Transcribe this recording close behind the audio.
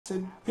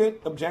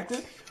pit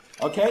objective.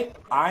 Okay,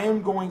 I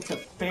am going to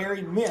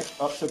ferry Myth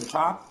up to the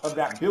top of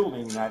that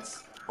building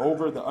that's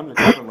over the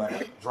undercover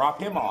ledge. Drop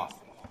him off.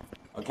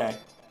 Okay,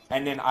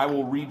 and then I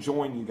will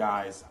rejoin you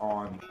guys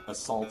on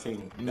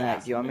assaulting the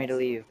Matt, do you want me to Myth.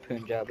 leave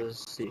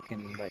Punjab's so you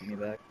can invite me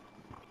back?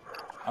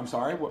 I'm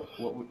sorry. What?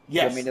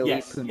 Yes,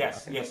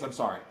 Yes. I'm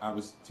sorry. I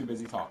was too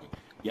busy talking.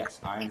 Yes,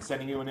 I am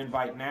sending you an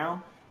invite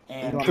now.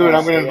 And Dude,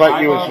 I'm going to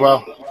invite you as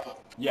well.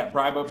 Yeah,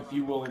 Bribe Up, if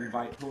you will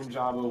invite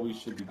Punjabo, we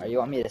should be good. You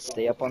want me to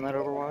stay up on that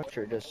Overwatch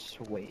or just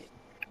wait?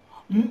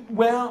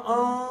 Well,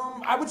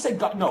 I would say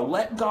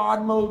let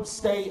God Mode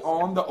stay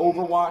on the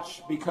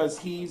Overwatch because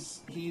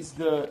he's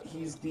the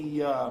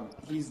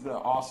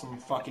awesome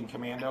fucking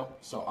commando.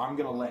 So I'm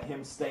gonna let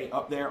him stay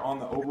up there on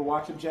the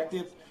Overwatch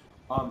objective.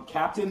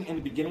 Captain, in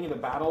the beginning of the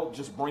battle,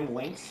 just bring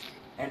links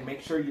and make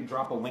sure you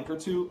drop a link or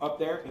two up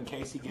there in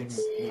case he gets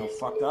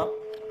fucked up.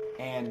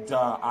 And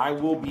I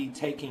will be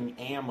taking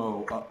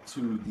ammo up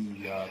to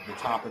the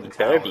top of the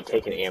tower. Better be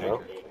taking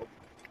ammo.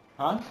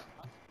 Huh?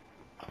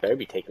 Better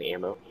be taking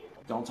ammo.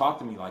 Don't talk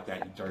to me like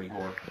that, you dirty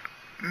whore.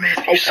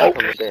 I'll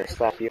come up there and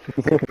slap you.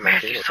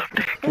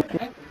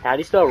 How do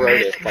you spell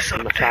Rodis?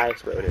 Like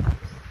Matthias Rodis.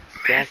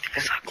 Yeah,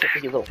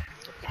 you little.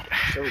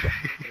 There we go.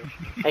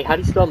 Hey, how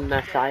do you spell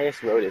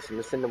Matthias Rodis? I'm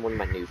gonna send him one of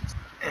my nudes.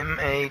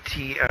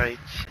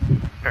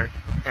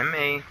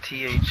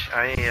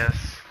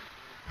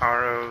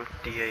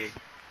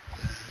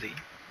 M-A-T-H-I-A-S-R-O-D-A-Z.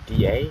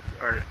 D-A?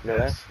 Or no,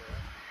 S?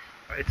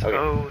 It's okay.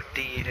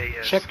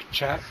 O-D-A-S. Check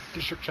chat.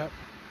 District chat.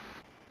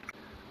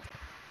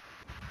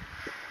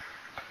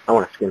 I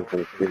want to skin for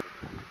this dude.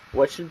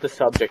 What should the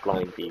subject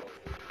line be?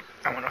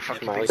 I want to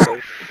fucking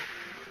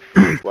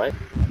What?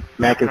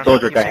 Mac and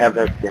Soldier, I have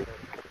that skin.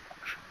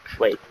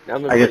 Wait, now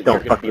I'm I just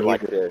don't fucking be fucking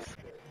like this.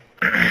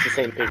 It's the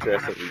same picture I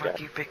sent you guys.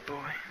 You big boy.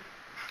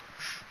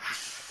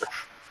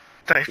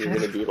 You're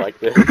gonna be like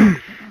this.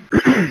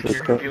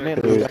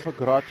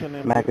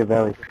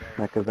 Machiavelli.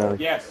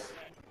 Yes.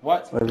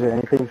 What? Was there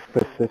anything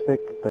specific,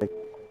 like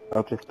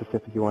ultra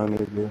specific you wanted me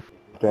to do,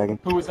 Dragon?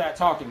 Who was that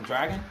talking,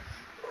 Dragon?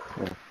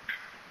 Yeah.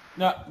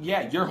 No,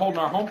 yeah, you're holding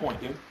our home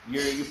point, dude.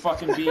 You're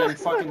fucking being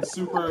fucking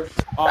super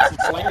awesome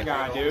Slayer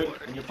guy, dude,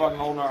 and you're fucking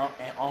holding our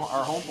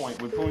home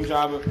point with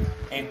Punjab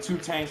and 2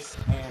 tanks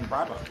and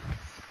Bravo.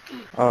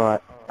 Oh,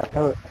 I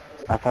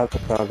thought the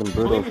thousand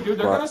brutal. Believe me, dude,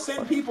 they're gonna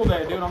send people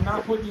there, dude. I'm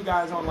not putting you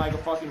guys on like a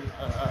fucking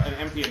an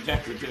empty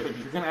objective, dude.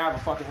 You're gonna have a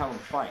fucking hell of a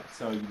fight,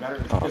 so you better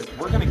because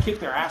we're gonna kick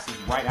their asses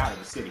right out of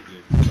the city,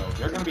 dude. So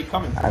they're gonna be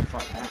coming for the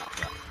fucking out.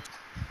 So.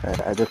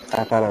 I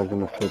thought I was in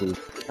the city.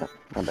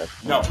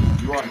 No,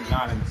 you are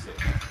not in the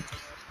city.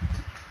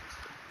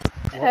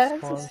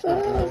 As the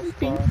sun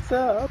beats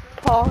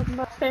upon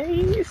my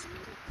face.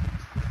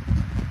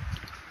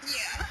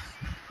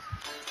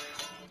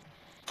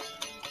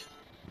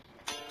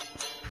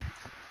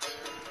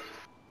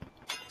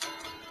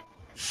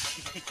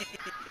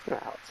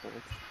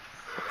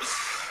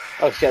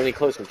 Oh, she has me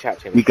close in chat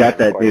channel. You got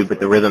that, dude, but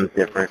the rhythm's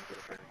different.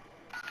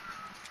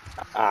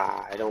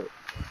 I don't.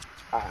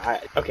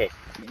 Okay,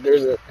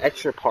 there's an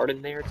extra part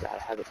in there that I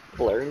haven't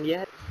learned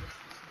yet,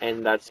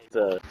 and that's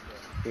the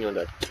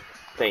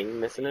thing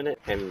missing in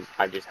it, and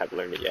I just haven't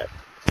learned it yet.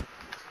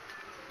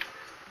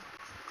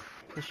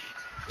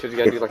 So you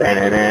gotta do like.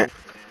 Let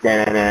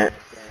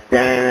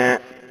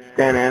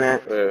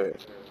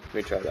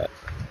me try that.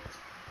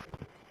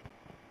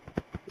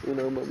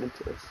 Uno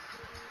momento.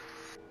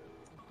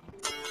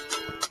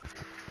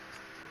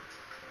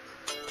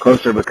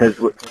 Closer because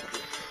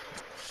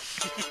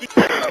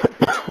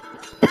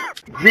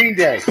Green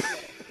Day.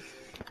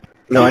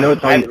 No, I know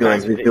what song he's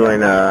doing. He's doing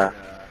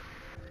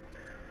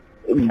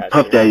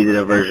Puff Daddy did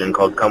a version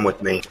called "Come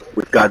With Me"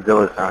 with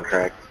Godzilla's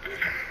soundtrack.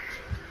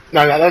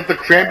 No, that's the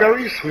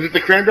Cranberries? Was it the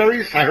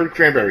Cranberries? I heard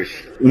Cranberries.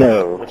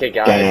 No. Okay,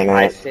 guys,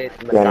 I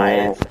sent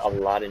Matthias a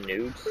lot of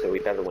nudes, so we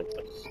better win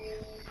this.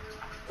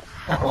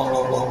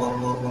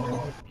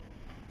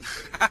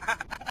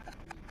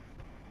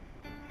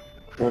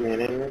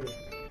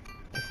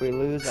 If we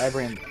lose, I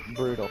bring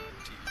Brutal.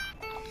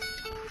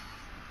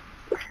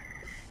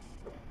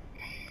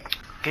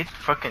 Get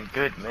fucking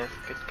good, man.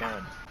 Good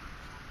God.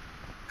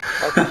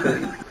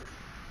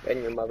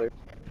 And your mother.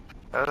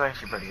 That was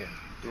actually pretty good.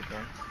 Good,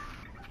 man.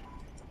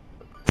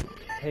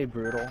 Hey,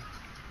 Brutal.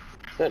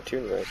 It's not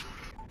tuned right.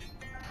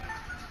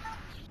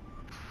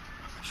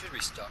 I should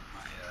restock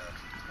my,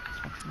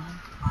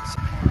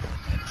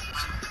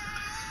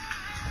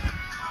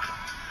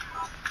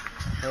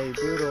 Hey,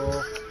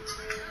 Brutal.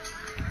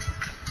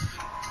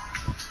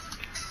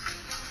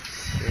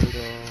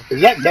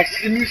 Is that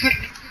Mexican music?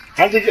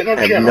 How'd they get on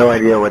the I have no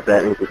idea what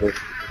that music is.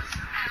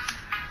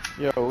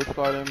 Yo, what's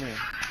got in here?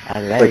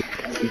 I like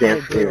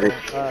dance music.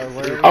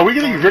 Are we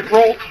getting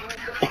rickrolled?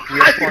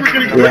 I think we're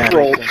getting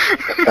rickrolled.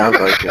 Sounds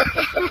like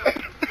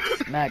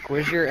it. Mac,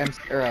 where's your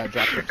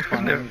dropkick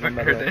spawn?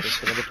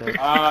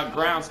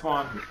 Ground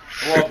spawn.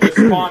 Well,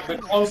 the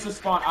closest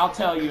spawn, I'll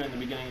tell you in the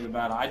beginning of the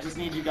battle. I just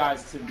need you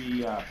guys to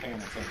be paying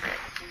attention.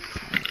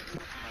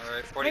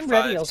 Alright, 45 I'm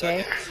ready,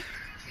 okay? seconds.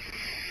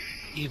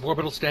 Eve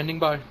Orbital standing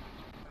by.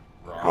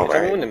 Tell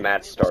me when the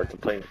match starts to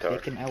play the They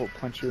card. can out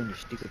punch you in your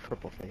stupid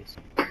purple face.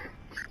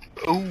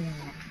 Ooh.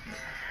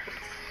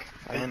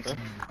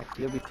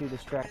 You'll be too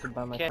distracted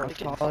by my Can't phone get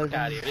the fuck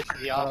out of here. This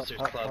is the officers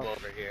club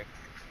over here.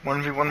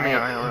 1v1 me, Hey,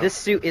 IRL. this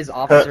suit is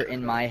officer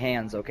in my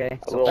hands, okay?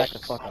 So back the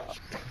fuck up.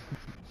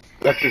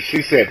 That's what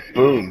she said.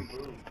 Boom.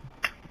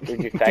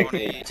 Did you tag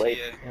me Tony, plate?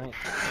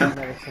 I've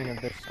never seen a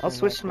bitch. I'll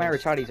switch to my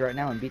retardies right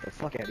now and beat the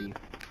fuck out of you.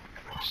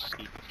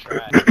 Try.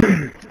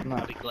 Come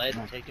I'll on. be glad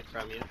to take it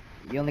from you.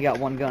 You only got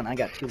one gun, I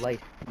got two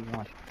light. What do you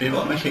want?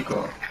 Viva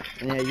Mexico.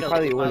 Yeah, you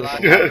probably would.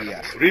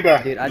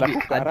 Riba. Dude, I'd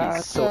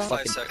be so 5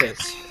 fucking seconds.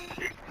 pissed.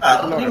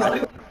 Ah,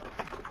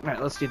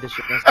 Alright, let's do this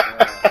shit.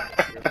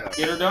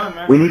 Get her done,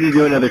 man. We need to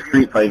do another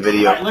street fight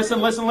video. Alright, listen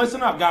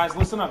up, guys.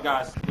 Listen up,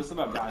 guys.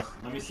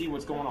 Let me see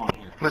what's going on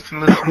here.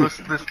 Listen up,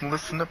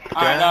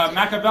 Alright, guys.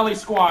 Machiavelli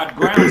squad,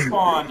 ground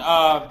spawn,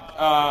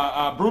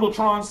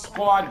 Brutaltron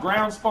squad,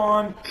 ground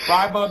spawn,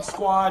 Brybug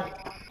squad,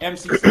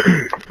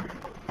 MCC.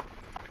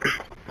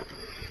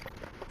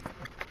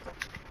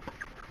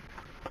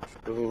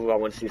 Ooh, I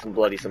want to see some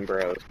bloody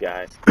sombreros,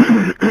 guys.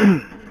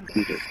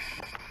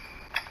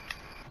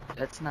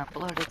 That's not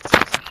blood, it's...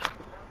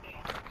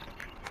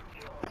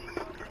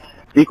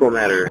 Equal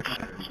matter.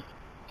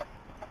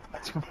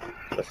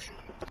 Let's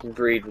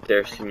breed with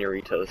their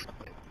senoritas.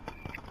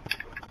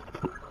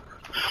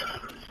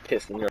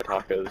 Kissing your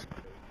tacos.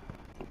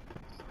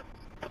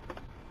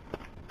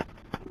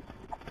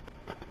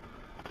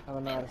 I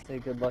don't know how to say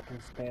good luck in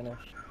Spanish,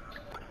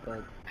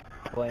 but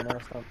bueno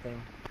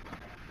something.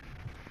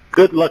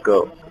 Good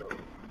lucko.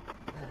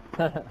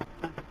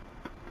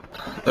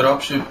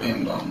 Dropship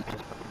inbound.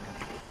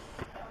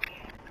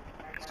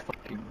 Let's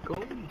fucking go.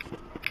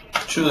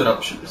 2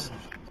 dropships.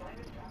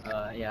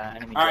 Yeah,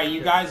 enemy. Alright,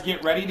 you guys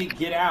get ready to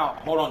get out.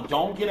 Hold on,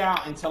 don't get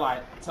out until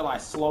I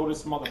slow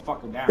this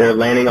motherfucker down. They're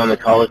landing on the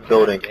tallest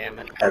building Damn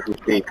it. as we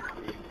speak.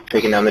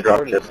 Taking down the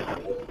dropship.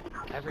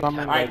 Every time.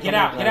 Alright, get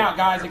out,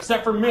 guys,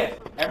 except for Myth.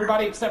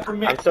 Everybody except for I'm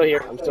Myth. still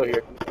here.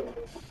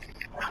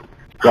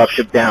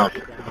 Dropship down.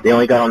 They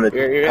only got on the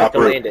You're gonna have top to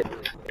roof. land it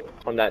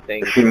on that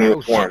thing. They're shooting me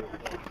with swarm.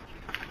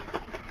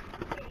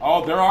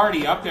 Oh, they're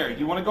already up there.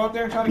 You want to go up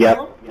there and try to Yep.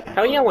 kill them?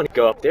 Hell yeah, I want to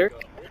go up there.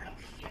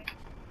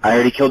 I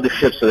already killed the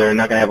ship, so they're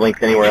not gonna have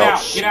links anywhere Get out,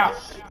 else. get out.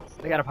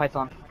 We got a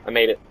python. I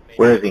made it.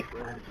 Where is he?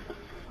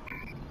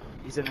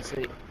 He's in the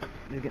city.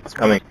 He's getting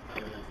Coming.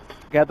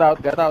 Get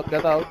out, get out,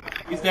 get out.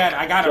 He's dead.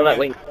 I got Kill that him.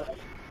 link.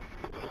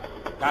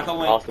 Got the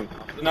link. Awesome.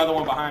 There's another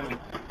one behind me.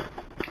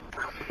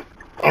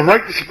 I'll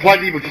write the supply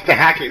depot just to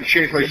hack it and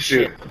change my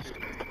suit.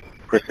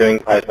 Pursuing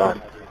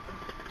python.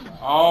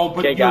 Oh, but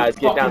Okay, you're guys,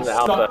 get down fucking to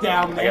Alpha. stuck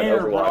down I got there,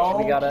 Overwatch.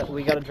 bro.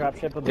 We got a drop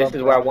ship above. This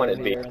is where I Bravo wanted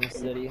to be. here in the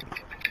city.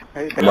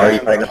 I'm already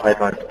fighting a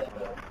python.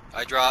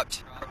 I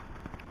dropped.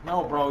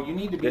 No, bro, you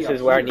need to be This up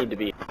is where I here. need to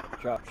be.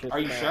 Drop ship. Are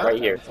you sure? Right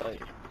here.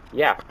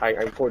 Yeah,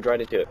 I forged right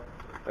into it.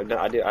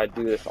 I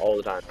do this all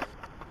the time.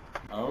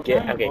 Okay,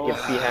 Okay, well,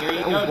 give me half- there you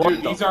Oh, go, what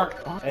dude. the These are,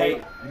 hey,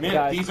 Hey, Myth,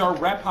 guys. these are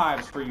rep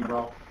hives for you,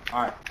 bro.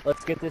 Alright.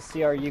 Let's get this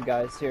CRU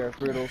guys here,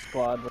 Brutal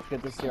Squad. Let's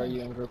get this CRU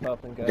and group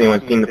up and go. Has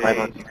anyone seen the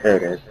python? There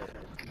it is.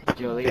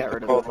 Yo, they got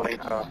rid of the fucking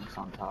pythons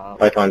on top.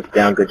 Python's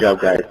down. Good job,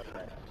 guys.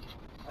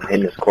 I'm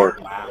hitting this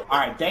court. Wow.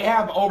 Alright, they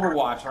have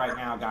Overwatch right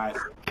now, guys.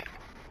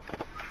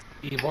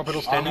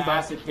 On the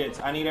acid pits.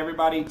 I need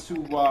everybody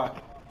to,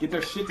 get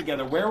their shit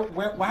together.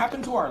 What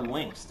happened to our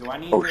links? Do I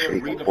need Oh, to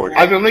shit, redeploy?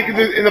 I've been linking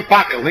in the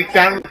pocket. Link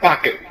down in the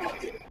pocket.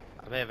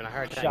 I'm having a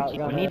hard time.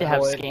 Shotgun We need to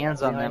have Boyd,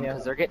 scans on them behind ya.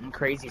 because they're getting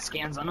crazy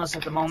scans on us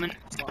at the moment.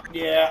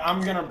 Yeah,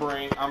 I'm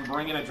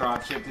bringing a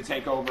dropship to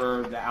take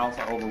over the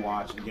Alpha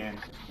Overwatch again.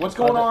 What's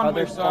going on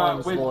Other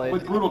spawns, Lloyd.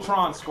 with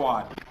Brutaltron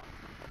squad?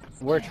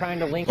 We're trying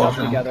to link up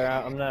together.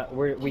 I'm not.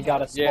 We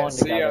gotta spawn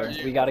together.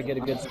 We gotta get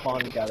a good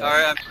spawn together.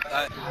 Sorry,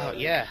 Oh,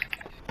 yeah.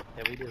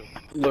 Yeah, we do.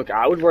 Look,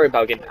 I would worry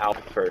about getting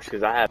Alpha first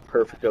because I have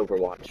perfect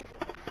Overwatch.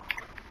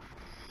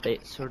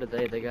 So did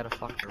they. They got a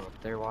fucker up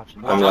there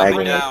watching. I'm I'm lagging,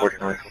 bringing-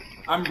 unfortunately.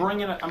 I'm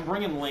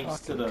bringing links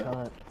to the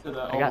Cunt.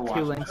 I got Overwatch.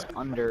 2 links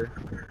under.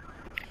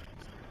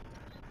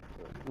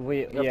 We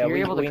If yeah. you're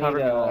We able to need cover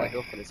me while I to.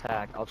 go for this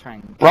hack, I'll try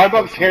and.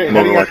 Brybug's heading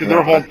out to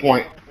their home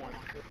point.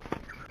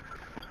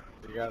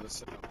 You gotta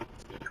sit up.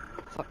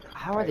 Fuck,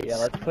 how are they? Yeah,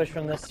 let's push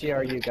from this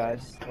CRU,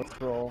 guys. Let's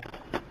roll.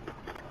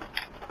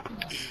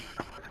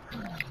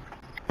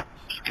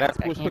 Let's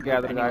I push can't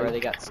together, group anywhere. guys. They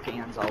got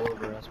scans all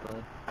over us,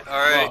 bud.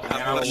 Alright,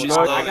 Well, I'm pushing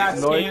Lloyd, I got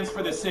slowly. scans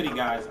for the city,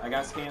 guys. I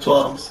got scans.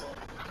 12.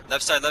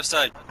 Left side, left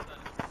side.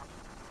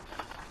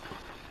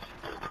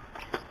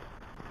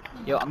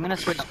 Yo, I'm gonna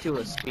switch to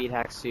a speed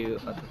hack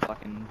suit at the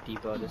fucking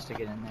depot just to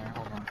get in there.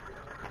 Hold on.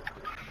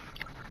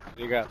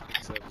 You got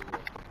this everywhere.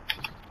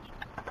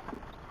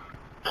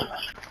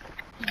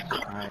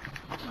 Alright.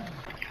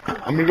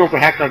 I'm gonna go for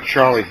hack on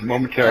Charlie I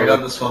momentarily.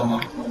 got this one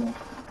now.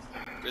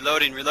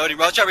 Reloading.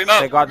 Watch out, remote.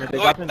 They got me in the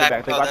Oh, back. They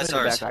back. got me Oh, in that's the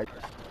back, ours. guys.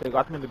 They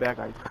got me in the back,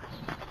 guys.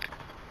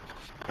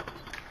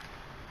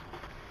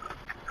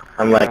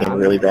 I'm lagging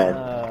really bad.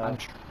 I'm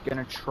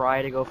gonna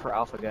try to go for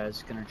Alpha,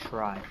 guys. Gonna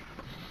try.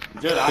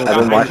 Dude, I've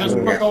been I just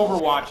watching put here.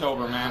 Overwatch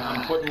over, man.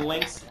 I'm putting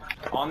links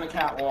On the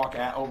catwalk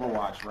at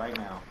Overwatch right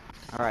now.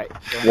 Alright.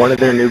 One of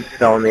their noobs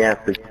fell in the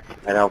acid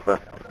at Alpha.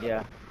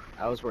 Yeah,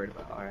 I was worried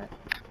about. Alright.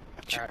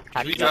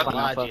 Can we drop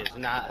Logi is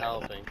not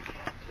helping.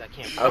 'Cause I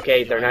can't.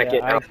 Okay, they're not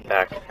getting Alpha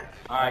back.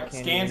 Alright,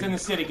 scans in the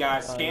city,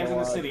 guys. Scans in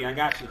the city. I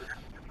got you.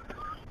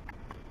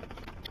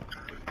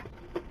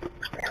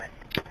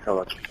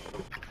 Hello.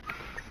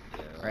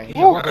 Right.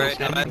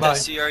 Alright, I'm at the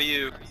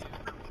CRU.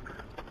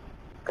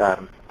 Got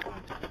him.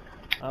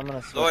 I'm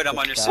gonna switch Lloyd, I'm to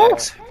on your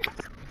Scout. 6.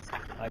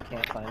 I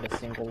can't find a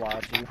single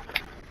Logi.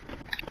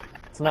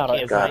 It's not. I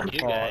can't It's not find your you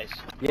fault. guys.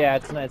 Yeah,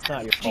 it's not. It's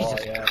not your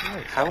fault. Yeah.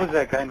 How was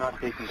that guy not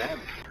taking damage?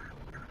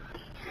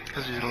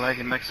 Because he's a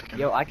lagging Mexican.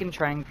 Yo, I can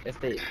try and if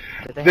they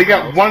They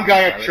got one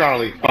guy at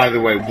Charlie, by the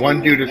way.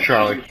 One dude at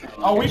Charlie.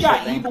 Oh, we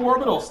got Evil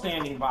Orbital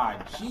standing by.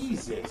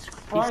 Jesus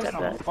Christ, said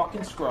I'm a that.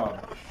 fucking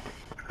scrub.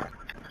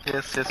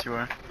 Yes, yes you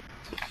are.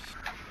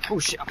 Oh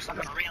shit, I'm stuck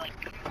on the railing.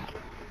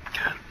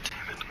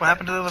 What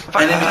happened to the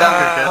fucking Enemy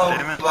bunker, down.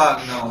 goddammit? Oh,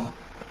 fuck, no.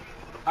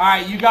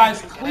 Alright, you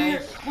guys clear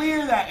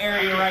that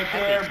area right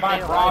there by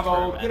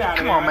Bravo. Get out of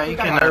Come there. on, I man, you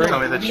think I can't got tell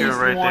me at that you were least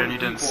right there one and you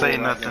didn't equal say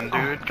right nothing,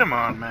 there. dude. Come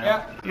on, man.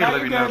 Yeah, You gotta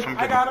let you're me know good. if I'm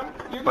I getting got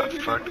him. You're butt good,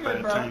 you're fucked good, by you're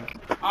a good, bro.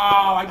 tank.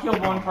 Oh, I killed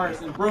one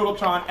person.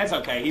 Brutaltron. It's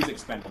okay. He's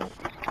expendable.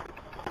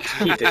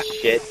 Piece of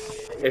shit.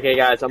 Okay,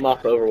 guys, I'm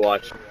off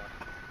Overwatch.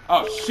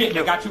 Oh shit,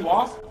 they got you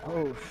off?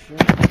 Oh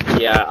shit.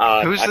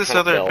 Yeah, Who's I this kinda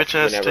other fell bitch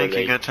ass whenever tank you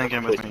they got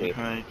tanking with pushed me?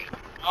 Like,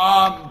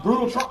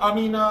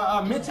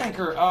 Mid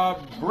tanker,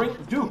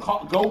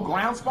 go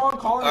ground spawn,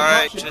 call in the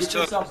Alright, dropship, just get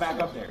took- yourself back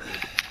up there.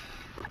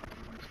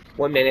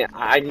 1 minute,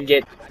 I can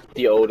get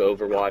the old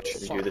Overwatch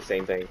and do the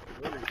same thing.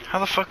 how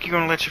the fuck you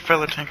gonna let your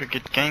fellow tanker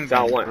get gangbanged, 'Cause I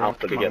don't want bro?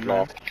 Alpha to Come get on, man.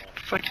 lost. What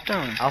the fuck you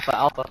doing?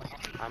 Alpha.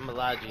 I'm a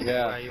Logi.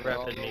 Yeah. Why are you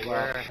repping me?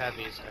 Where are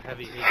heavies?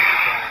 Heavies need to be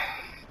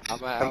down.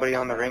 I'm at Somebody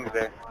on the rings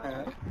there.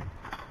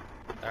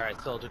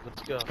 Alright, soldier,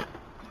 let's go.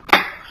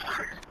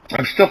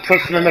 I'm still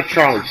pressing him at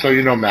Charlie, so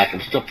you know, Mac. I'm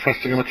still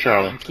pressing him at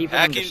Charlie. I'm keeping them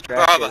Hacking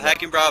distracted. Bravo,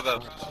 hacking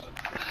Bravo.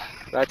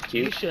 That's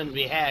You cute. shouldn't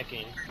be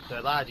hacking.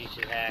 The Logi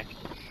should hack.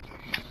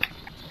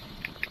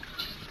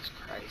 Jesus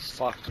Christ.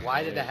 Fuck.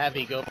 Why did the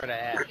heavy go for the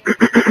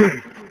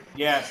hack?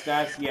 Yes,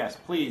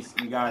 please,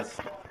 you guys.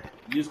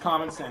 Use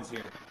common sense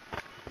here.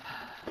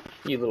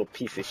 You little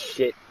piece of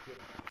shit.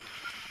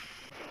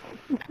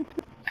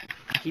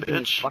 Keeping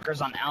these Bitch.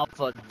 fuckers on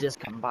Alpha They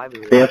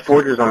discombobulated. have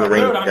forgers on the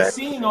rings, Dude, I'm guys.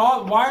 seeing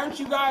all. Why aren't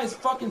you guys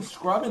fucking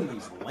scrubbing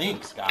these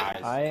links, guys?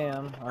 I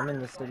am. I'm in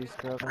the city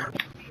scrubbing.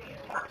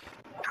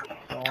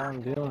 That's all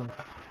I'm doing.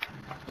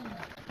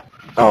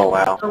 Oh,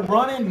 wow. They're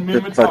running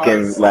This Mimitar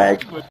fucking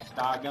lag. with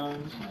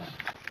shotguns.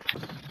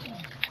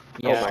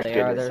 Yeah, oh my they goodness,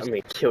 are. I'm There's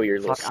gonna kill your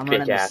little fuck. I'm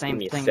running stick the ass. Give same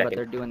me a thing, but second.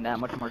 they're doing that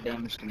much more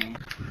damage to me.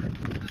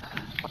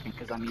 Fucking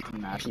because I'm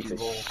using that Piece of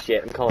evil.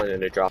 shit. I'm calling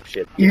it a drop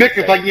ship. Nick,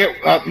 if I can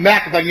get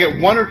Mac, if I can get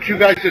one or two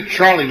guys at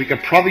Charlie, we can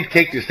probably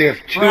take this. They have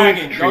two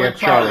Dragon, infantry go to at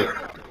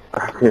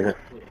Charlie.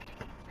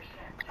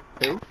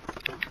 Who?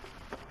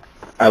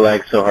 I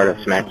lagged so hard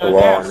I smacked the They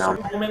wall have and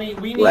now so many.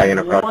 We lagging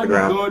need across the one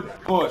ground. good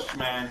push,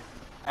 man.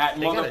 At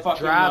They got a motherfucking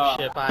drop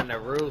ship on the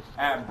roof.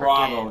 at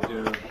Bravo,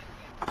 dude.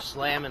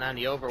 Slamming on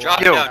the Overwatch. Drop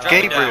Yo, down, drop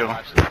Gabriel.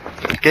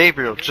 down.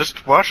 Gabriel,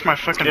 just watch my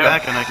fucking Yeah.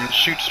 back and I can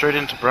shoot straight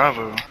into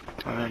Bravo.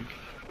 I think.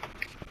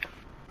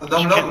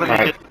 Don't You know. can't let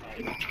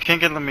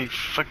me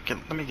Alright.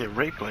 let me get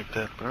raped like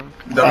that, bro.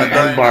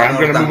 Bar, I'm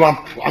gonna move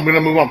on. I'm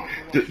gonna move on.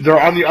 They're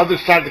on the other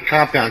side of the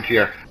compound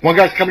here. One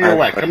guy's coming your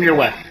way. Coming your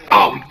way.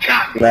 Oh, we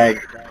got me.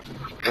 Lag.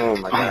 Oh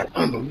my Oh, god.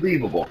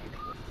 unbelievable.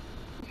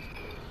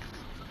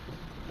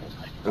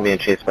 I'm being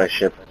chased by a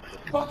ship.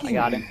 Fucking I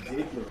got it.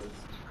 ridiculous.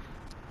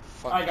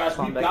 Alright, guys, we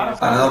Spawn back gotta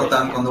in. Another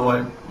tank on the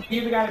way.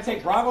 You either gotta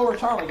take Bravo or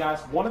Charlie, guys.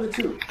 One of the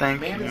two. Thank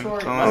you. Mandatory.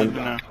 That's all I need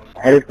must to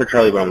know. Headed for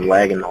Charlie, but I'm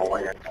lagging the whole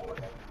way.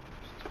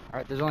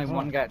 Alright, there's only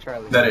one guy at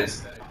Charlie. That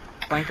is.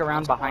 Flank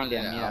around behind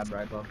him, yeah,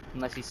 Bravo.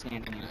 Unless he's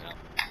standing here.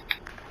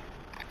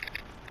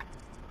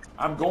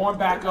 I'm going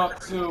back up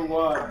to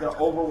the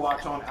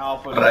Overwatch on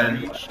Alpha to Right.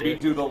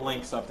 redo the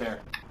links up there.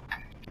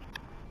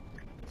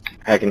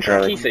 Hacking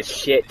Charlie. Piece of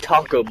shit,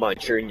 taco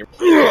muncher in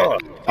your.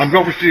 I'm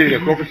going for CA.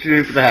 Go for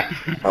CA for that.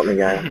 Help me,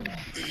 guy.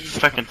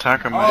 Fucking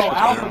taco Oh, muncher.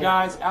 Alpha,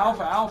 guys.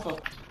 Alpha.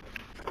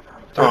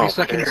 30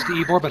 seconds to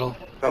Eve orbital.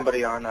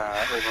 Somebody on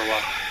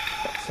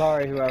Overwatch.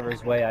 Sorry,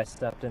 whoever's way I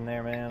stepped in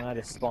there, man. I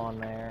just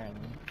spawned there and.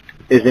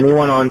 Is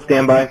anyone on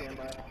standby?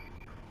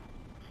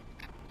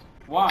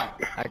 Why?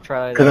 I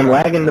tried. Because I'm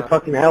lagging the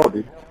fucking hell,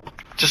 dude.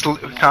 Just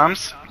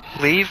comms,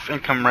 leave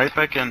and come right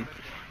back in.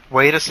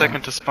 Wait a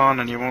second to spawn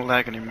and you won't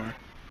lag anymore.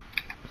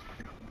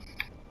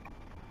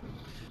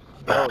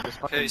 Oh, this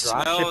fucking Okay,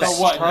 drop smells- ship So at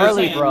what?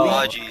 Charlie, You're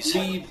bro.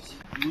 saying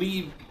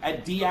leave,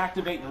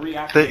 deactivate and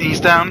reactivate. He's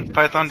down.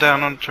 Python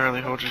down on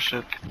Charlie. Hold your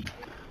shit.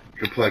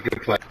 Good play.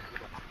 Good play.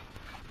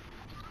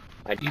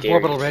 I Eve dare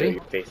orbital you to show ready?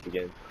 your face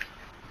again.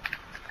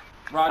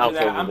 Roger Alpha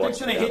that. I'm Overwatch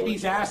fixing to down. hit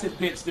these acid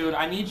pits, dude.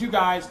 I need you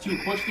guys to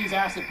push these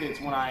acid pits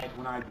when I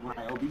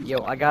OB.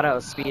 Yo, I got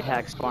a speed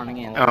hack spawning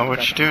in. Oh,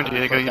 what you doing,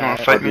 Diego? You don't want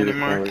to I'll fight me do this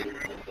anymore?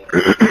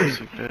 Charlie.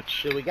 Pussy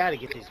bitch. Dude, we gotta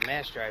get these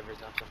mass drivers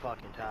up the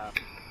fucking top.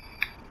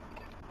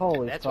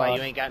 Holy That's fuck. why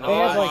you ain't got no They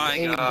have Oh like my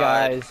 8 God.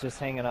 guys just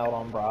hanging out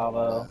on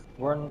Bravo.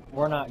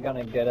 We're not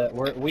gonna get it.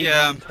 We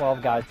Yeah. need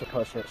 12 guys to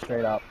push it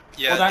straight up.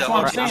 Yeah, Well, that's what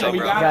I'm double saying. We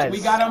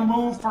Guys. gotta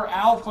move for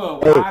Alpha.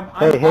 Hey, I'm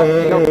hey,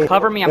 hey, Yo, hey,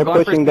 cover me. I'm they're going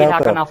for pushing speed hack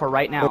Delta. on Alpha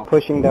right They're now.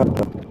 pushing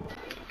Delta.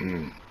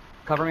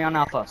 Cover me on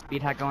Alpha.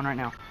 Speed hack going right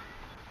now.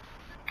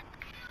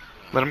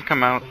 Let him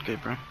come out,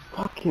 Gabriel.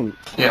 Fucking.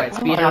 Alright,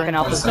 speed hack on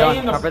Alpha's Stay done.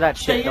 in the, Cover that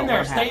stay shit. in Don't there.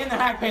 let him Stay hack. in the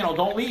hack panel.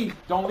 Don't leave.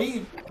 Don't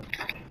leave.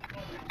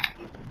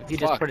 If you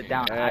just put it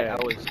down,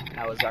 Fucking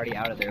I was already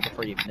out of there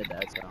before you even did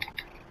that, so.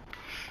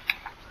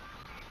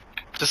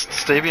 Just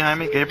stay behind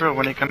me, Gabriel.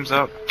 When he comes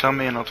out, tell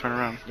me and I'll turn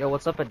around. Yo,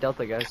 what's up at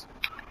Delta, guys?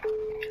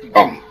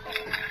 Oh.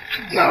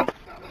 No.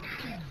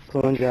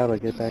 Clone Java,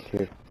 get back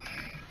here.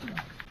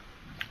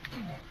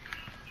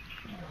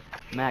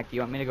 Mac, do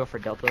you want me to go for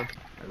Delta? Or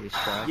at least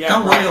try? Yeah.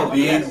 Can we obey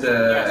Yes. the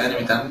Yes.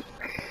 enemy tank?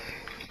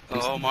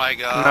 Oh my No,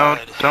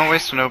 God. don't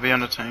waste an OB on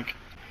the tank.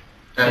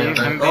 Him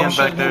being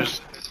back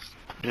there's...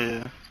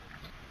 Yeah.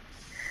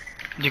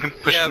 You can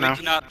push Yeah, it we now.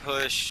 cannot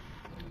push.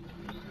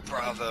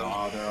 Bravo.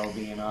 Oh, they're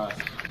OBing us.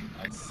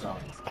 That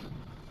sucks.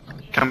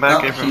 Come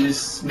back, No, Gabriel.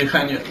 he's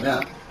behind you.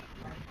 Yeah.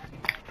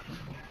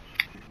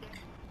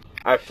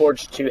 I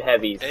forged 2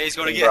 heavies. Hey, he's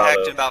gonna in get Bravo.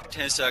 hacked in about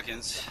 10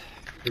 seconds.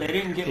 They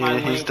didn't get Yeah, my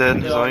he's link. dead.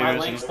 He's all My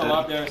yours. link's He's still dead.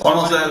 up there.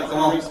 Almost Somebody dead, needs come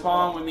on. to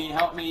respawn with me.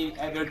 Help me.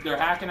 They're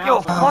hacking Yo,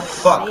 Alpha.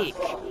 fuck's fuck. sake!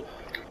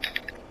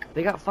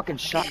 They got fucking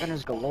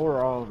shotgunners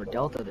galore all over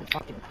Delta. They're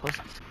fucking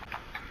pussies.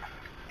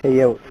 Hey,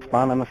 yo,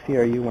 spawn on a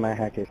CRU when I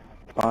hack it.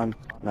 Spawn.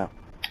 No.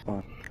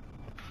 Spawn.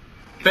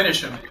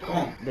 Finish him. Come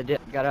on. They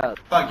got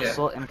Fuck yeah.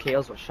 assault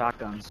MKOs with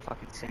shotguns.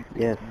 Fucking same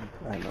thing. Yes,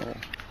 I know.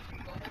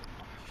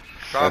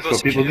 Bravo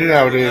what people secure. do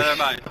nowadays. Never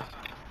mind.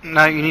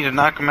 Now you need to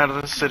knock him out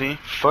of the city.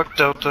 Fuck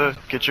Delta.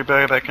 Get your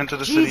guy back into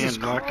the city Jesus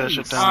and lock that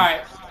shit Christ.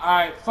 down.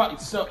 Alright. Fuck.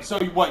 So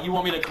what? You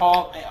want me to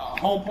call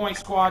home point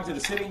squad to the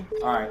city?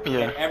 Alright.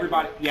 Yeah.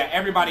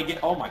 Everybody get.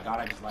 Oh my God!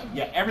 I just like.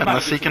 Yeah. Everybody.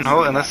 Unless he get to can the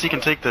hold, city, unless guys. he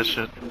can take that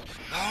shit.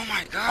 Oh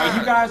my Are God.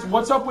 you guys?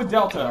 What's up with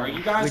Delta? Are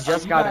you guys? We just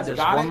are you got it. guys There's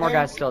got one it more there?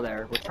 guy still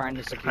there. We're trying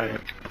to secure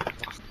it.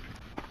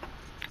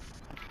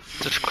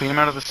 Just clean him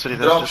out of the city.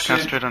 Drop Just shit.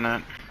 concentrate on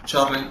that.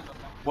 Charlie.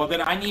 Well,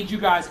 then I need you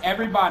guys.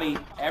 Everybody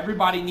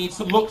needs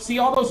to look. See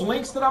all those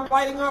links that I'm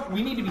lighting up?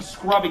 We need to be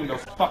scrubbing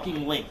those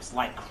fucking links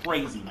like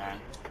crazy, man.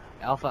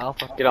 Alpha.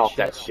 Get off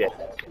that shit.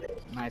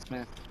 Nice,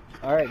 man.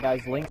 Alright,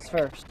 guys, links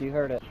first. You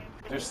heard it.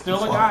 There's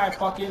still a guy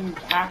fucking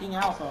hacking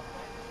Alpha.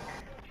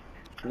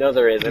 No,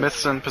 there isn't.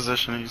 Myth's in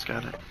position. He's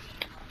got it.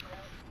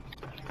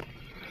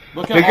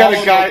 Look They at got all a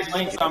of guy- those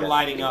links I'm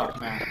lighting up,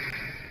 man.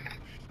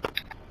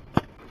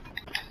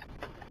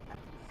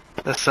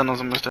 That Sentinel's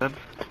almost dead.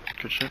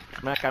 Good shit.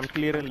 Mac, I'm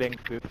clearing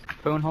link, dude.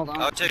 Boone, hold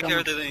on. I'll take care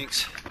of the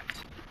links.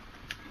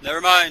 Never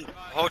mind.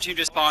 Whole team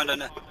just spawned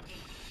on it.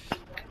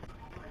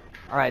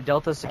 Alright,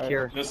 Delta's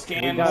secure. Just We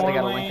scan got, more they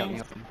got a link on the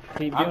lanes. open.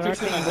 Keep I'm doing our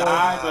fixing thing, to boys.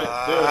 die,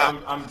 but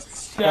dude, I'm Scrub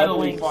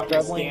steadily links, fucking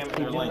scrub links. scamming Keep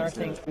their doing our links.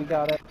 things. dude. We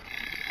got it.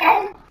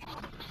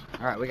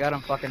 Alright, we got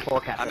him fucking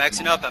forecast. I'm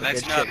Xing up, I'm Good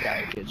Xing shit, up.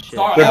 guys. Good shit.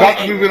 Sorry, They're about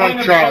to hey, move in on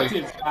point Charlie.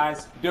 objectives,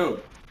 guys.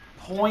 Dude,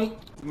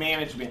 point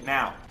management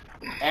now.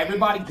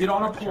 Everybody get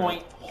on a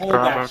point. Hold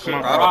Bravo, that shit.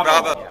 come on.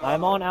 Bravo.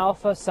 I'm on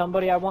Alpha.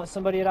 I want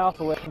somebody at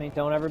Alpha with me.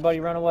 Don't everybody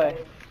run away.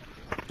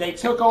 They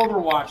took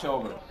Overwatch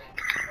over.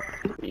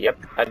 Yep,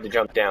 I had to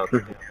jump down.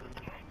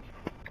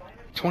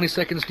 20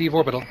 seconds, Steve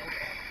Orbital.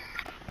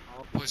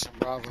 I'll push him,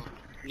 Bravo.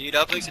 Need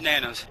uplinks and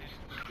nanos.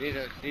 Need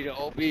a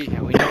OB.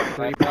 Yeah, we need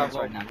 3 points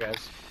right now,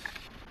 guys.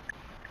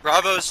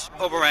 Bravo's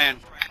overran.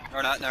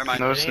 Or not, never mind.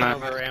 No, It it's ain't not.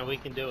 over, and we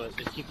can do it.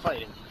 Just keep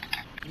fighting.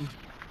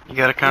 You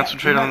gotta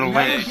concentrate on the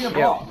links.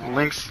 Yeah.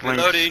 Links.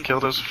 Reloading.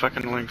 Kill those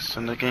fucking links,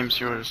 and the game's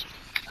yours.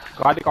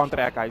 Got the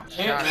counteract, guys.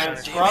 Hit, man.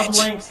 Scrub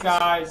links,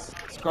 guys.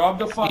 Scrub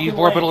the fucking Steve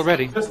Orbital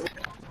links. ready.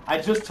 I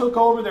just took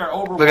over their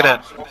Overwatch. Look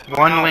at that.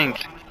 One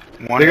link.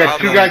 One They got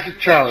link. two guys at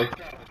Charlie.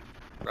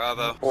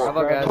 Bravo.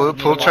 Bravo, guys.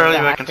 Pull Charlie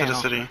The back hack into the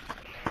panel. city.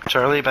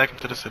 Charlie back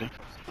into the city.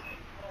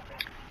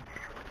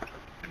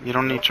 You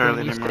don't need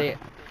Charlie You anymore. stay,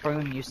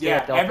 Boone, you stay Yeah,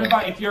 at Delta.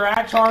 everybody, if you're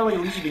at Charlie,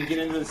 leave and get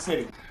into the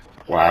city.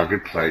 Wow,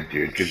 good play,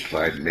 dude. Good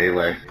play.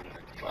 Melee.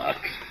 Fuck.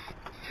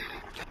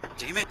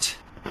 Damn it.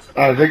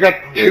 They got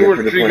 2 or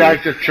 3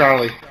 guys at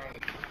Charlie.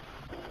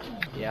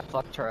 Yeah,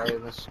 fuck Charlie.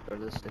 Let's go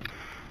to the city.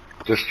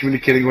 Just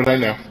communicating what I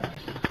know.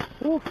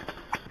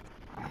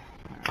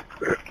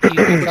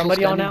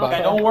 Somebody on Alpha.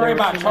 Yeah, don't worry There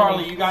were about too Charlie.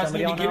 many. You guys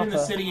Somebody need to on get in the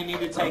Alpha. city and need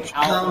to take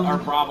Alpha or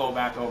Bravo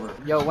back over.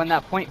 Yo, when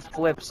that point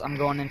flips, I'm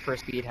going in for a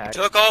speed hack.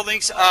 Took all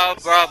links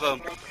out, Bravo.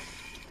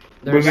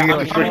 There's Moving so into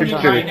many second Coming in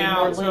city. right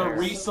now More to links.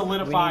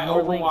 re-solidify We need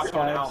more links, Overwatch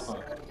on guys.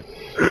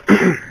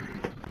 Alpha.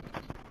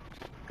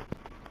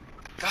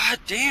 God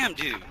damn,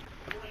 dude.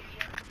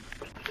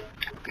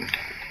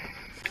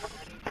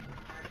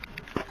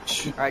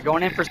 Alright,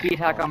 going in for speed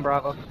hack on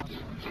Bravo.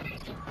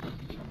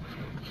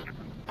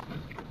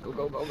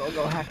 Go.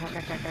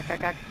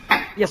 Hack.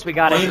 Yes, we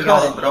got it. We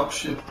got it.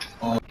 Dropship.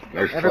 Oh,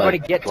 Nice Everybody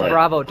play. get to Play.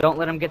 Bravo. Don't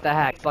let them get the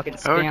hack. Fucking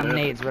spam Okay.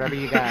 nades, whatever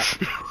you got.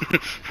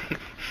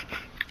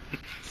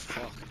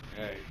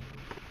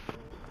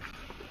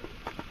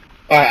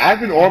 Alright, I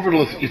have an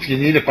orbital if you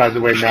need it, by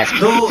the way, Max.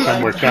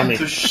 Somewhere, tell me.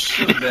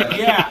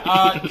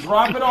 Yeah,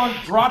 drop it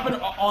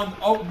on,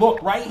 oh, look,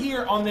 right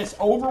here on this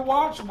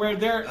Overwatch where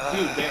their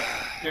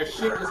shit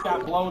just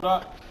got blowed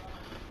up.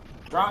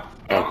 Drop.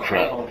 Oh,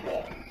 crap.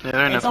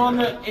 Yeah,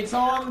 It's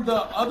on the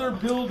other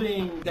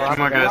building that's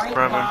right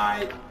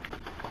by.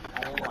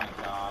 Oh my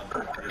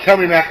god. Tell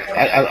me, Max.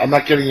 I'm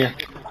not getting you.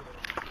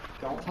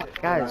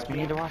 Guys, we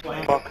need to watch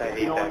out.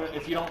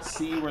 If you don't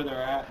see where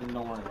they're at, then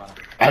don't worry about it.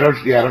 I don't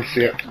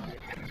see it.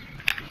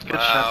 Good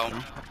shot.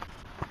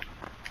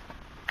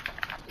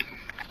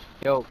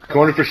 Yo,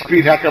 going for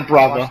speed hack on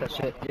Bravo. That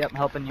shit. Yep, I'm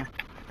helping you.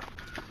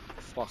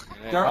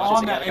 They're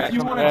on that. If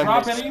you want to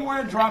drop it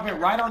anywhere, drop it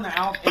right on the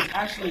out. It's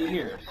actually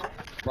here.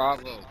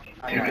 Bravo.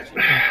 I got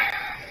you.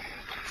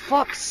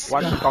 Fucks.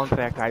 Watch the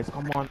counterattack, guys.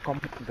 Come on,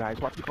 guys.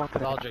 Watch the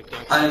counterattack.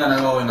 I'm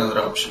gonna go in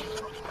another option.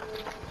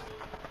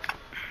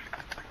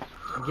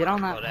 Get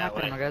on that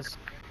happen, guys.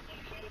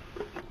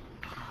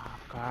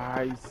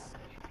 Guys.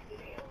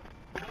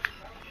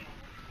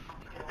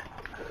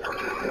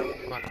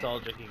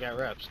 Nostalgic, you got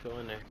reps. Go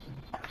in there.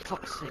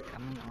 Fuck's sake,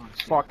 I'm in the wrong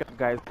spot. Pocket,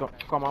 guys.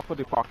 Come on for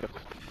the pocket.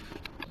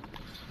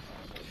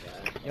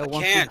 Yo,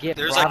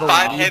 There's like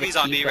 5 heavies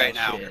on me right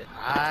now.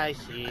 I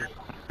see.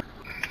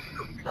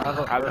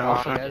 Bravo,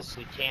 guys.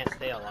 We can't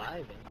stay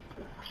alive.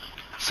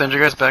 Send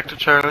your guys back to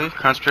Charlie,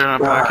 concentrate on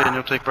pocket, and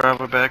you'll take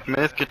Bravo back.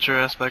 Myth, get your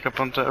ass back up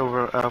onto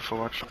over Alpha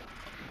Watch.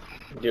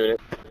 Doing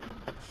it.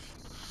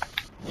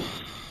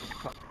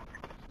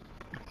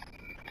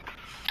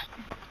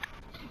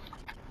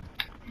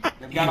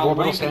 They've got a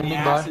link in the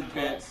acid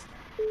pits.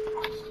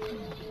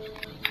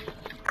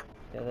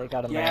 Yeah, they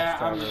got a Yeah,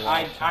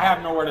 I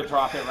have nowhere to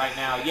drop it right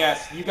now.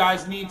 Yes, you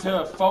guys need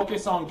to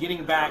focus on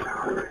getting back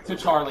to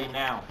Charlie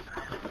now.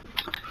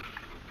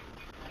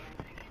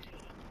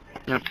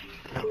 Yep.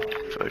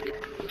 Fuck.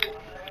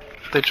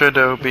 They tried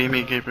to OB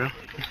me, Gabriel.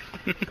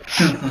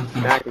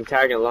 Mac, I'm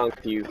tagging along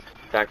with you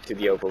back to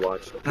the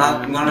Overwatch.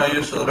 I'm gonna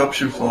use the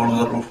option for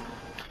the roof.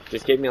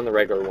 Just get me on the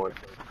regular one.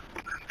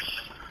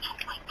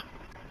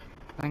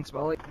 Thanks,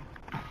 Bolly.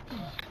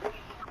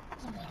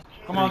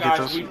 Come on,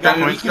 guys. We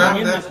can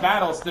win this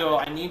battle still.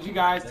 I need you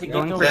guys to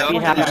get those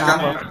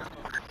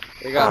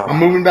I'm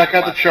moving back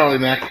out to Charlie,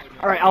 Mac.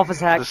 Alright, Alpha's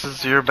hacked. This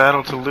is your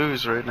battle to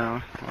lose right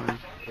now.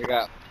 We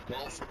got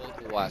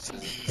multiple watches in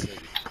the city.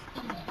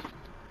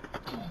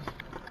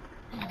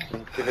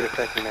 Give it a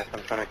second, Mac.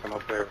 I'm trying to come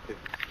up there with you.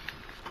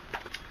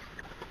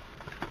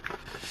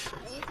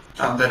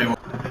 I'm very well.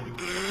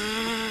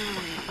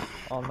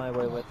 On my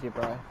way with you,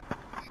 bro.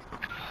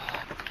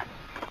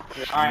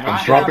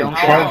 I'm trying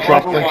to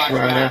drop things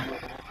right now.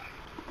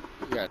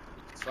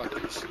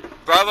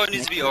 Bravo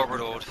needs to be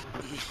overruled.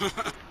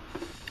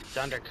 It's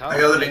undercover. I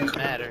got the Doesn't link.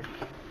 matter.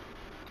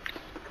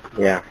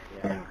 Yeah.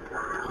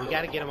 We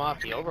gotta get him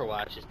off the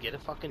Overwatch. Just get a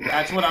fucking.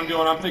 That's what I'm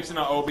doing. I'm fixing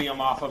to OB him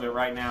off of it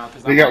right now.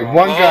 We got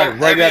one guy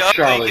right at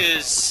Charlie.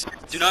 Is,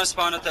 do not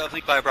spawn at the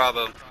uplink by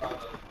Bravo.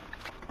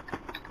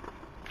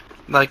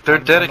 Like, they're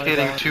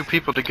dedicating 2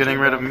 people to getting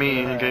rid of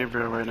me and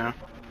Gabriel right now.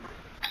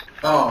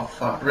 Oh,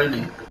 fuck,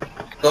 really?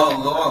 Go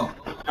on.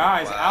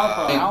 Guys,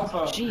 Alpha.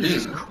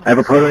 I have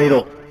a proto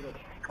needle.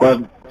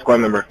 Squad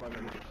member.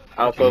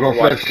 Alpha, Go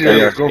for that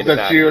shield. Go for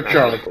that shield,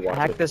 Charlie.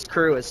 Hack this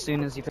crew as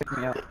soon as you pick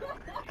me up.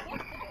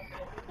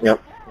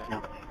 Yep.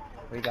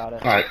 We got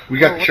it. Alright, we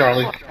got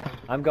Charlie.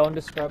 I'm going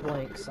to scrub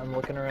links. I'm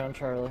looking around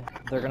Charlie.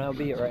 They're gonna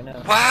be it right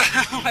now. Wow,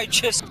 I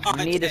just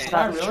We need to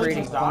stop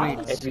trading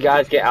points. If you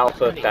guys get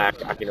Alpha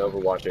back, I can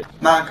Overwatch it.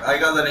 Mac, I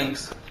got the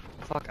links.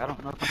 Fuck, I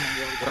don't know if I'm gonna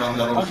be able to From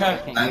the roof.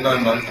 Okay. I'm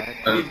going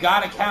back. We've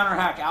got to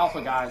counterhack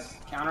Alpha, guys.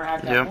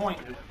 Counterhack that point.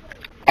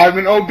 I have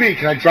an OB.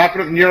 Can I drop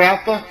it near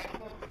Alpha?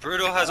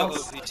 Brutal has an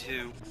OB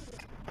too.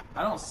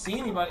 I don't see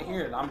anybody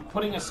here. I'm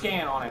putting a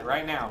scan on it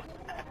right now.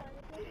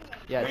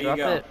 Yeah, there drop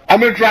you go. it. I'm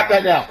gonna drop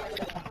that now.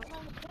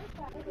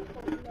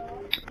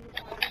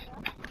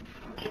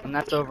 When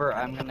that's over,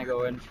 I'm gonna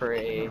go in for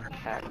a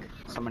hack.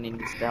 Somebody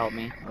needs to help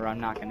me, or I'm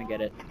not gonna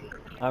get it.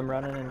 I'm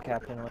running in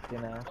Captain with you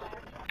now.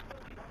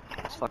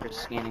 This fucker's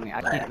scanning me.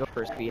 I can't go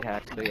for a speed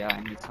hack, so yeah,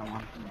 I need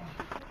someone.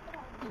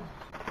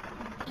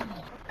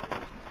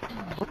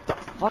 What the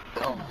fuck?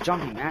 Oh,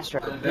 jumping master,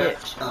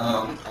 bitch.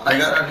 I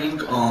got a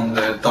link on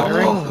the top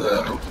of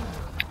the roof.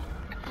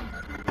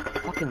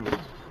 Fucking.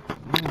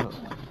 No.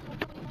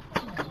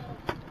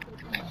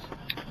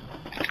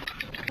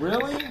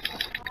 Really?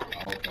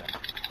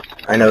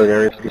 I know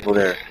there is people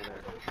there.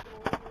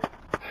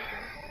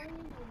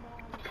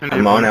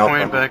 I'm on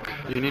Alpha. Back.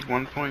 You need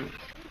 1 point.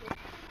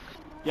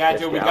 Yeah,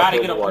 dude, we gotta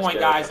get a point,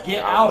 guys.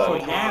 Get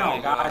Alpha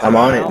now, guys. I'm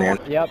on it, man.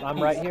 Yep, I'm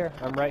right here.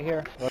 I'm right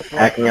here. Let's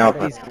Hacking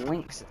Alpha. These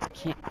links, I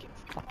can't get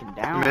fucking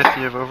down. Myth,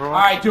 you have Overwatch?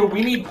 Alright, dude,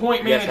 we need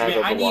point Yes, I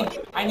have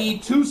management. I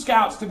need 2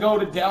 scouts to go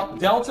to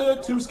Delta,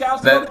 2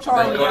 scouts to go to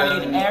Charlie,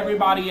 I need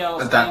everybody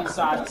else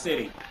inside the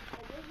city.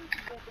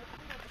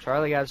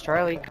 Charlie, guys,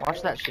 Charlie,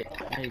 watch that shit.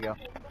 There you go.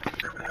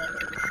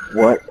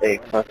 What a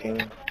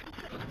fucking...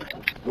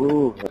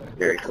 Ooh, that's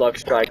scary. Club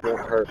strike won't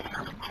hurt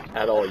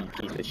at all, you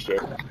piece of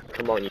shit.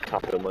 Come on, you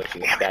top of the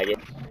munching faggot.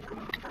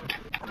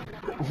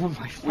 Oh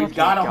my We've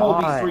got to hold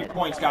these God. 3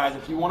 points, guys.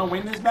 If you want to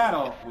win this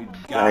battle, we've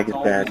got to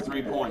hold these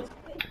 3 points.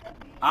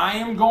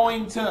 I'm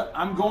going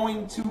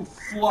to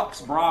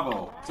flux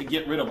Bravo to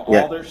get rid of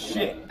all their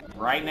shit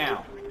right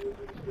now.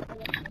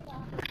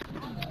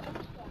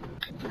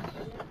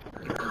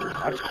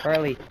 Watch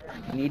Charlie.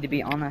 You need to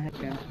be on that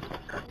headgun.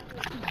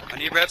 I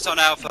need reps on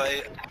Alpha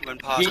when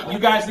possible. You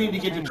guys need to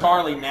get to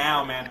Charlie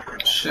now, man.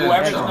 Shit,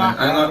 Whoever's Charlie. not,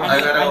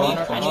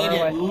 I need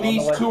at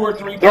least 2 or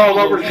 3 Throw him people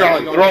over, to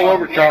Charlie. go Throw him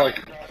Charlie. over, Charlie.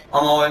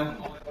 I'm Owen.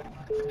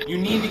 You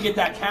need to get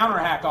that counter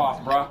hack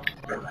off, bro.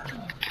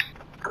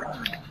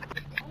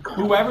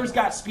 Whoever's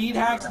got speed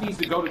hacks needs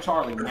to go to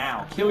Charlie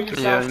now. Kill yourself.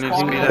 Yeah, you need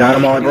speed hacks. Got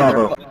him on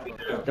Bravo.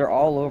 They're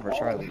all over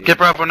Charlie, dude. Get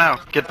Bravo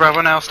now. Get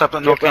Bravo now. Stop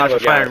letting no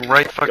cannons firing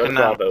right fucking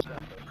now.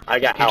 I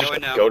got Alpha.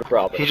 Go to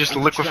Bravo. He just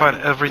liquefied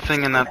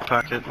everything in that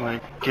pocket.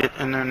 Like, get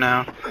in there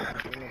now.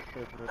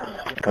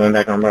 Coming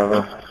back on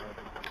Bravo.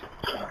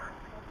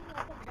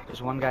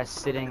 There's one guy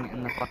sitting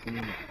in the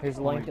fucking... Here's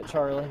Link at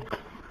Charlie.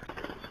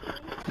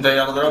 They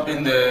are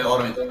dropping the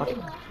orbit. Okay.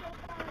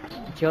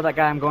 Kill that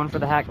guy, I'm going for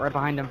the hack right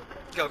behind him.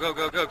 Go, go,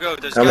 go, go, go.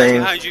 There's Coming.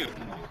 guys behind you.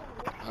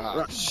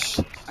 I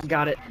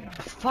got it.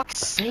 For fuck's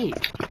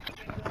sake.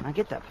 I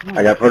get that point.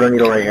 I got proton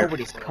needle right here.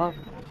 Nobody's covered.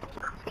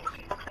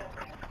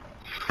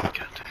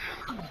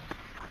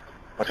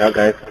 Watch out,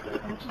 guys.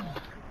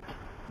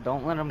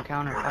 Don't let him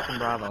counter fucking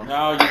Bravo.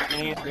 No, you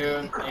can't,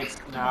 dude.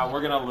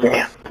 We're gonna lose.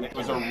 Damn. It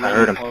was a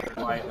heard really him. close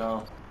fight,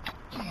 though.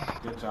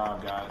 Good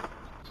job, guys.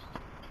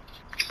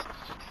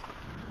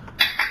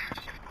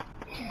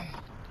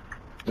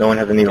 No one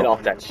has a Get needle.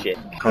 off that shit.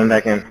 Coming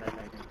back in.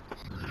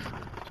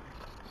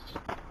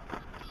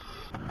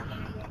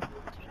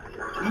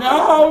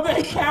 No,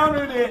 they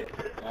countered it.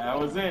 That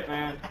was it,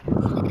 man.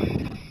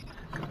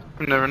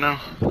 You never know.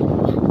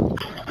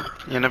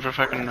 You never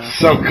fucking know.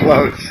 So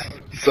close.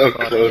 So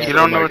close. You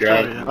don't oh know my what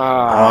God. to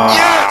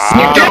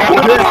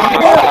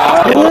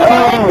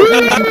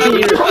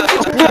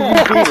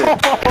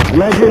do.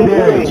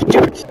 Legendary.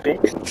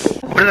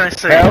 What did I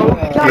say? Hell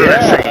What did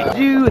I say?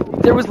 Dude,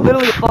 there was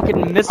literally a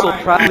fucking missile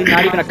probably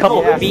not even a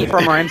couple feet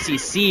from our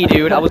MCC,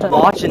 dude. I was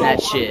watching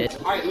that shit.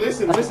 Alright,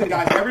 listen,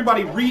 guys.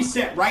 Everybody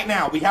reset right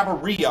now. We have a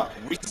re-up.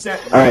 Reset.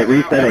 Alright, now.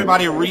 resetting.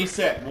 Everybody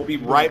reset. We'll be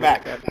right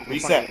back.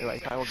 Reset.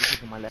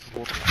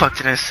 Fuck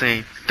did I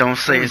say? Don't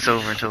say it's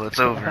over until it's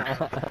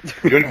over.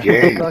 Good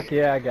game. Fuck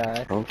yeah,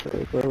 guy.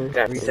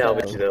 Got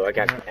salvage though. I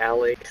got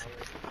Alex.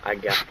 I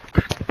got.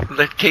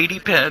 Let Katie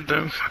pad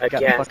them. I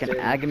got fucking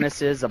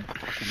Agamis's. I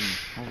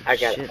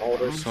got shit. all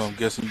this. So I'm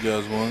guessing you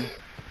guys won.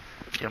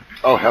 Yep.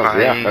 Oh hell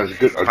yeah, that was a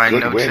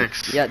good win.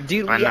 Yeah,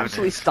 dude, we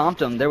absolutely stomped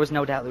them. There was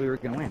no doubt that we were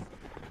gonna win.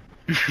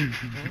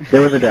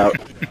 There was a doubt.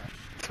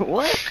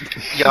 What?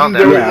 Y'all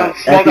There doubt.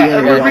 was at the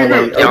end we all went,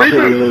 oh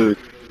shit, we lose.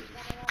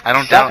 I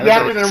don't doubt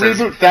That until it happened in says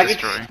reboot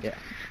seconds. destroy. Yeah.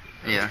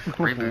 Yeah.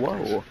 Reboot.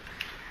 Whoa.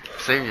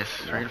 Serious.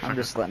 I'm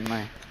just letting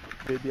my...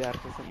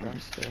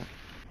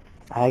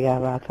 I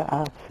got lots of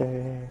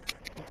options.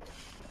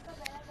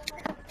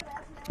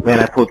 Man,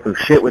 I pulled some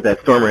shit with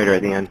that Storm Raider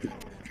at the end.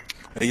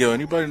 Hey yo,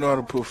 anybody know how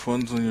to put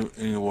funds in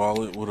your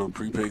wallet with a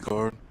prepaid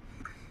card?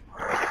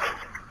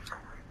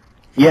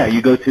 Yeah,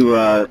 you go to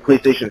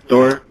PlayStation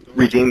Store,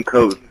 redeem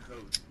code.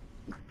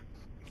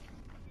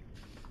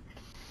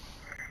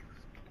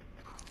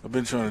 I've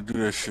been trying to do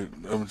that shit.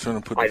 I've been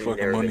trying to put the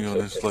fucking money on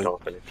this like. Go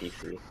to Keeps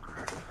telling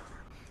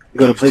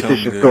me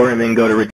PlayStation that. Store and then go to